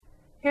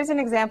Here's an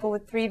example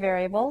with three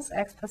variables,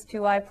 x plus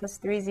 2y plus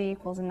 3z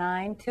equals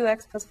 9,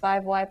 2x plus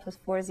 5y plus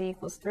 4z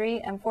equals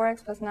 3, and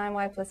 4x plus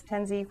 9y plus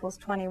 10z equals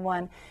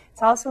 21.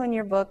 It's also in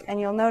your book, and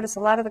you'll notice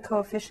a lot of the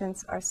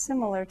coefficients are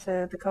similar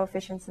to the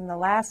coefficients in the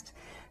last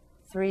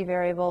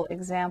three-variable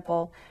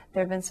example.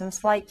 There have been some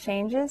slight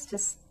changes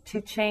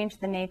to change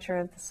the nature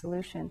of the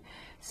solution.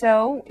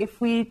 So if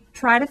we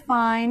try to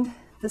find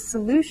the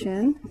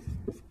solution,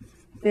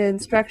 the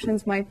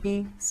instructions might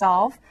be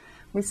solve.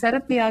 We set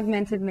up the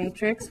augmented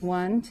matrix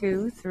 1,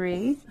 2,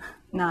 3,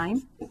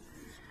 9,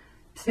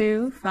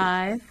 2,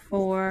 5,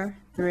 4,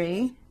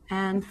 3,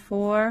 and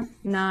 4,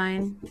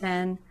 9,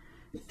 10,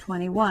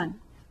 21.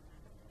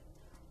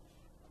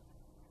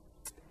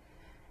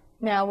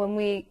 Now when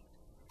we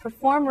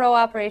perform row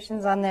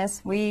operations on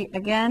this, we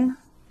again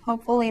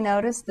hopefully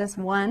notice this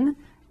 1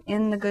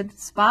 in the good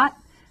spot.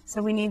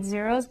 So we need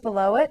zeros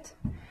below it.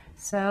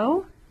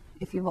 So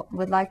if you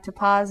would like to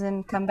pause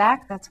and come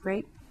back, that's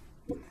great.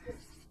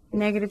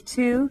 Negative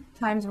 2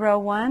 times row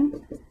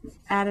 1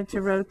 added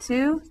to row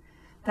 2.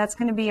 That's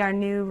going to be our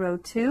new row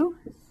 2.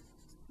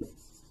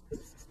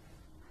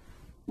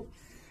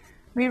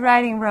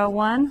 Rewriting row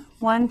 1,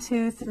 1,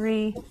 2,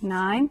 3,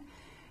 9.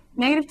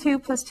 Negative 2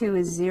 plus 2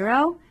 is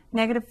 0.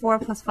 Negative 4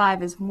 plus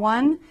 5 is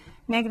 1.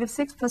 Negative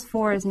 6 plus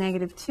 4 is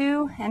negative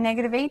 2. And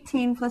negative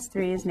 18 plus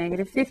 3 is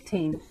negative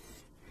 15.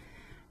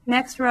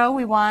 Next row,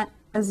 we want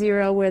a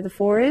 0 where the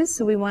 4 is,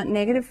 so we want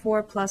negative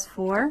 4 plus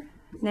 4.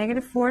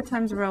 Negative 4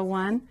 times row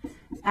 1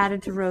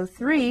 added to row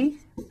 3,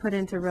 put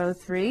into row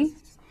 3.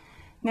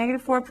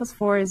 Negative 4 plus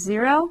 4 is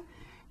 0.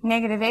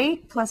 Negative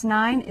 8 plus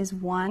 9 is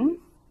 1.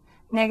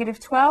 Negative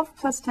 12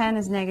 plus 10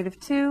 is negative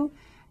 2.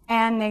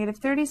 And negative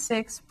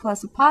 36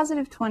 plus a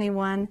positive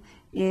 21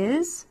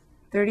 is,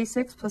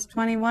 36 plus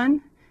 21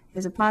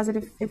 is a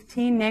positive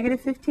 15, negative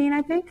 15,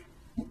 I think.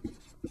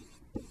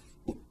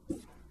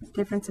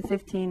 Difference of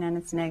 15 and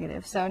it's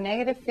negative. So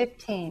negative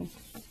 15.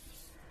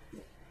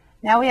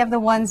 Now we have the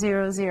 1,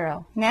 0,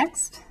 0.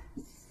 Next,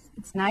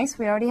 it's nice,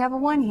 we already have a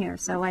 1 here,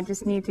 so I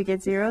just need to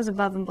get zeros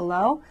above and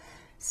below.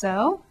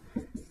 So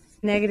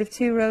negative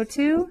 2 row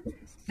 2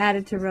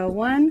 added to row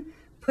 1,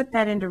 put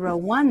that into row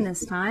 1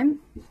 this time.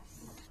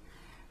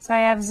 So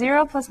I have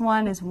 0 plus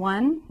 1 is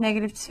 1,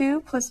 negative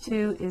 2 plus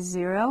 2 is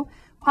 0,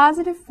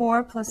 positive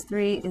 4 plus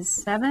 3 is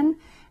 7,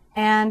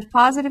 and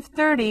positive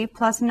 30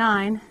 plus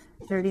 9,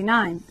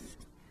 39.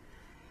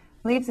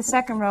 Leave the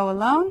second row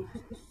alone.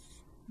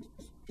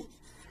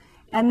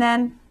 And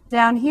then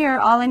down here,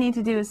 all I need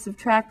to do is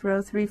subtract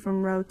row 3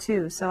 from row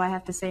 2. So I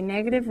have to say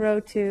negative row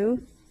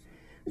 2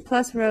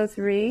 plus row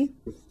 3.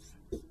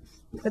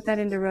 Put that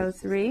into row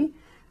 3.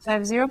 So I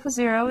have 0 plus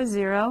 0 is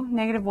 0.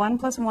 Negative 1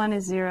 plus 1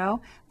 is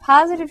 0.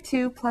 Positive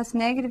 2 plus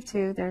negative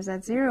 2, there's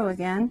that 0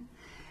 again.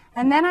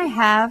 And then I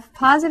have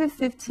positive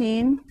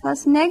 15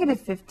 plus negative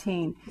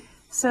 15.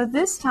 So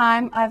this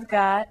time I've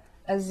got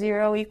a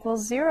 0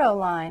 equals 0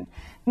 line.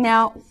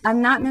 Now,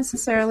 I'm not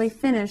necessarily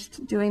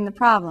finished doing the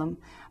problem,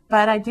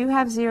 but I do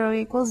have 0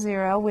 equals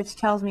 0, which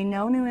tells me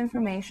no new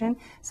information.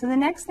 So the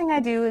next thing I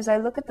do is I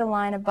look at the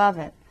line above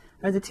it,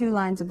 or the two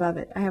lines above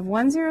it. I have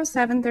 1, 0,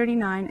 7,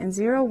 39, and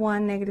 0,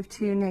 1, negative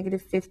 2,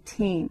 negative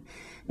 15.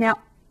 Now,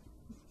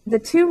 the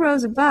two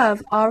rows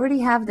above already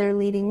have their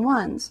leading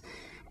ones,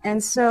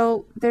 and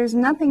so there's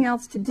nothing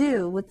else to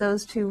do with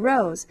those two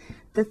rows.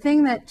 The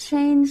thing that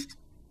changed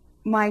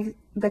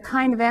the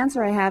kind of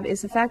answer I have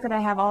is the fact that I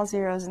have all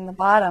zeros in the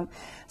bottom.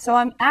 So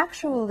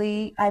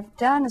I've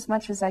done as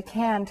much as I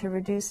can to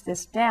reduce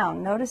this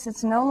down. Notice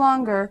it's no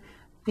longer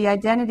the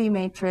identity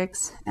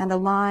matrix and a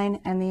line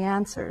and the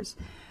answers.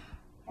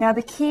 Now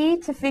the key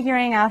to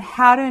figuring out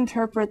how to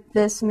interpret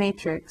this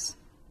matrix,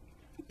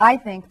 I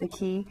think the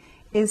key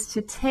is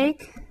to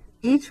take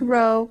each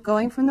row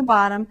going from the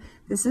bottom.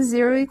 This is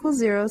 0 equals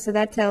 0, so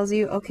that tells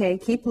you, okay,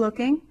 keep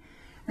looking.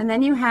 And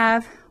then you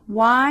have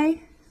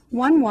y,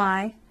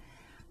 1y,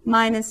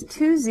 minus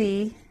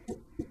 2z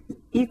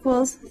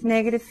equals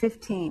negative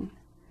 15.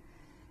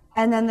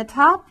 And then the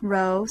top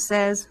row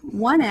says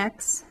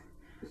 1x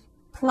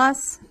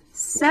plus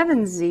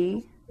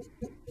 7z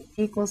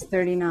equals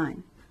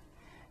 39.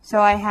 So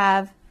I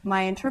have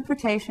my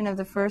interpretation of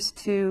the first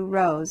two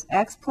rows,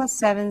 x plus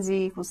 7z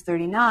equals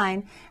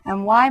 39,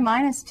 and y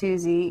minus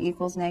 2z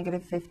equals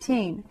negative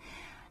 15.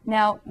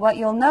 Now, what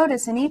you'll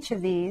notice in each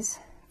of these,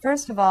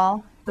 first of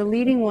all, the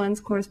leading ones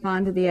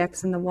correspond to the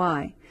x and the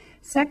y.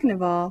 Second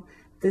of all,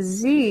 the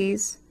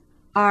z's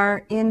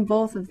are in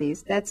both of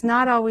these. That's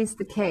not always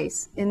the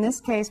case. In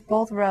this case,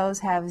 both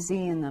rows have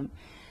z in them.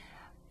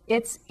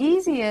 It's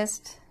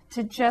easiest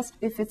to just,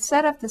 if it's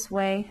set up this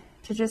way,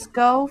 to just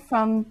go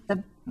from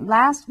the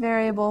last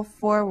variable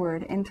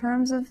forward in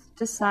terms of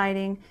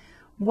deciding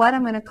what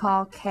I'm going to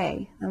call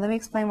k. Now let me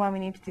explain why we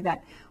need to do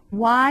that.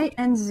 Y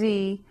and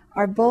z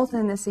are both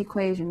in this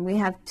equation. We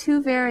have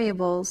two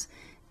variables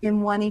in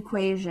one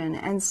equation,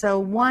 and so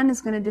one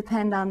is going to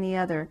depend on the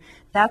other.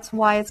 That's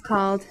why it's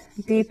called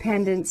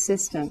dependent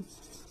system.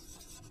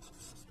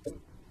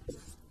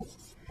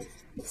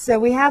 So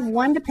we have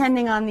one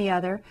depending on the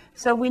other,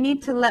 so we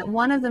need to let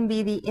one of them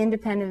be the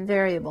independent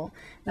variable.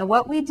 Now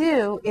what we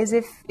do is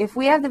if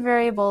we have the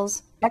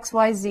variables x,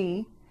 y,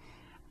 z,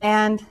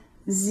 and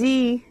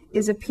z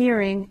is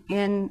appearing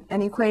in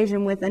an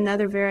equation with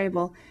another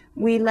variable,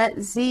 we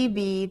let z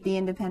be the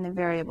independent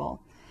variable.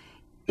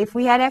 If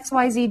we had x,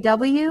 y, z,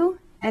 w,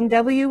 and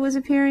w was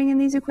appearing in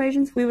these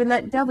equations, we would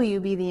let w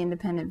be the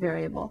independent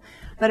variable.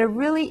 But a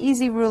really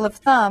easy rule of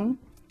thumb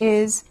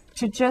is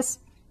to just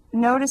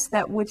notice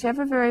that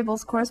whichever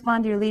variables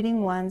correspond to your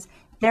leading ones,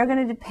 they're going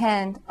to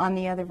depend on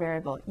the other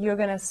variable. You're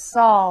going to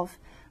solve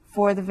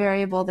for the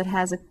variable that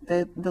has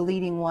the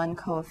leading one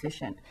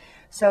coefficient.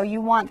 So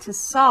you want to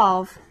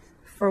solve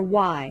for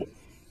y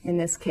in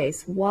this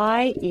case.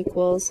 Y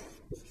equals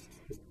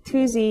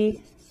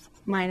 2z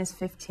minus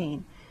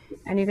 15.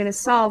 And you're going to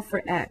solve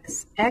for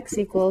x. X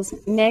equals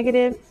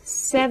negative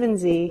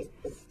 7z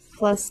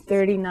plus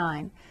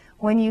 39.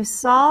 When you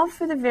solve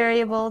for the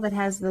variable that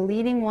has the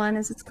leading one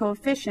as its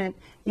coefficient,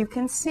 you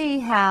can see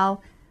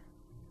how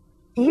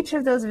each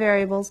of those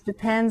variables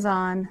depends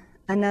on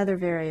another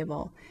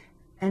variable.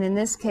 And in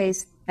this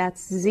case,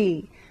 that's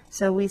z.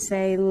 So we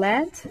say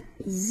let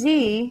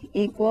z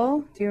equal,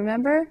 do you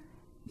remember?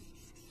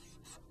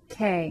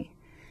 K.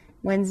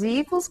 When z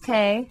equals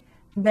k,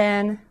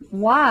 then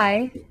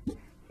y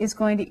is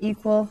going to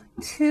equal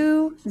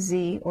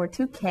 2z, or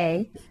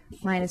 2k,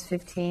 minus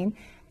 15,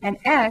 and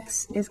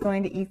x is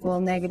going to equal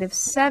negative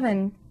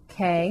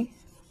 7k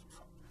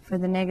for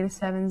the negative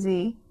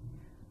 7z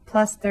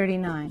plus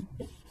 39.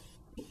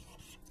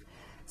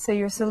 So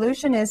your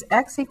solution is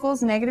x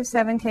equals negative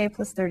 7k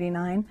plus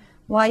 39,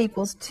 y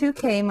equals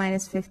 2k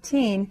minus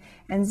 15,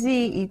 and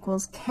z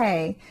equals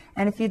k.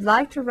 And if you'd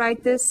like to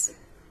write this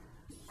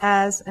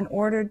as an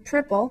ordered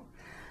triple,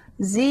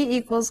 z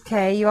equals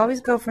k, you always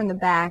go from the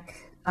back.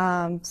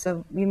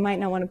 So you might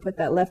not want to put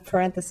that left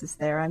parenthesis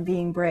there. I'm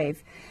being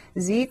brave.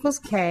 Z equals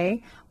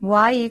k,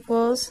 y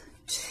equals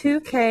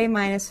 2k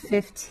minus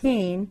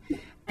 15,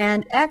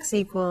 and x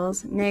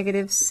equals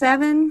negative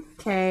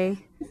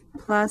 7k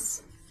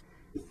plus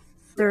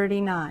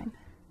 39.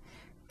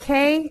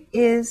 K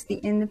is the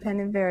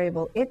independent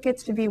variable. It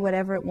gets to be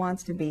whatever it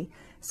wants to be.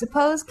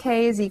 Suppose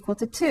k is equal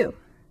to 2.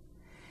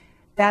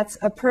 That's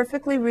a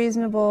perfectly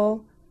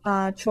reasonable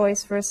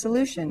choice for a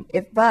solution.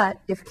 But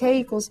if k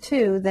equals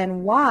 2,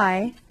 then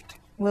y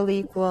will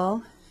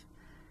equal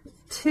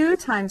 2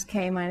 times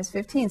k minus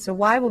 15. So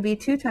y will be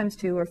 2 times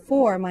 2, or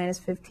 4 minus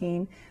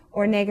 15,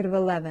 or negative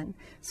 11.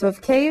 So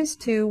if k is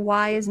 2,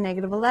 y is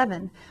negative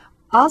 11.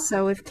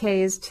 Also, if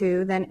k is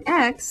 2, then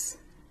x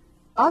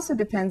also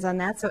depends on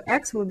that. So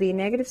x will be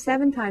negative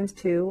 7 times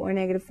 2, or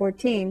negative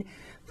 14,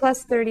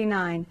 plus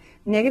 39.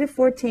 Negative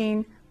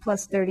 14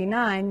 plus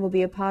 39 will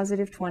be a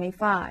positive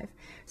 25.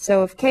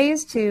 So if k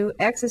is 2,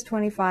 x is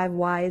 25,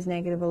 y is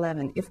negative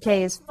 11. If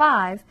k is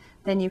 5,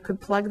 then you could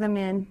plug them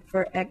in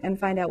and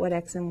find out what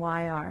x and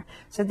y are.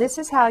 So this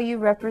is how you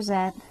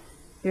represent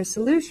your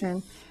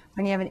solution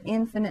when you have an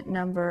infinite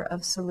number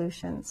of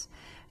solutions.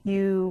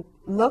 You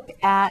look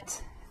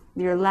at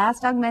your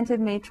last augmented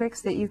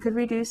matrix that you could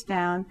reduce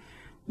down,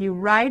 you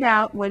write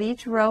out what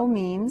each row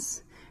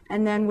means,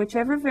 and then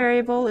whichever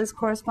variable is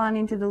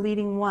corresponding to the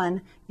leading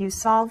one, you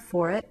solve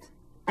for it,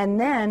 and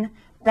then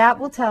that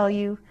will tell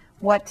you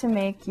what to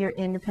make your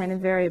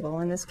independent variable.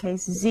 In this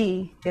case,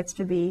 z gets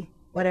to be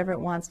whatever it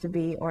wants to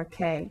be, or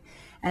k,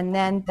 and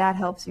then that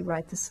helps you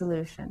write the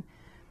solution.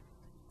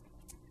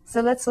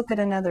 So let's look at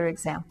another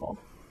example.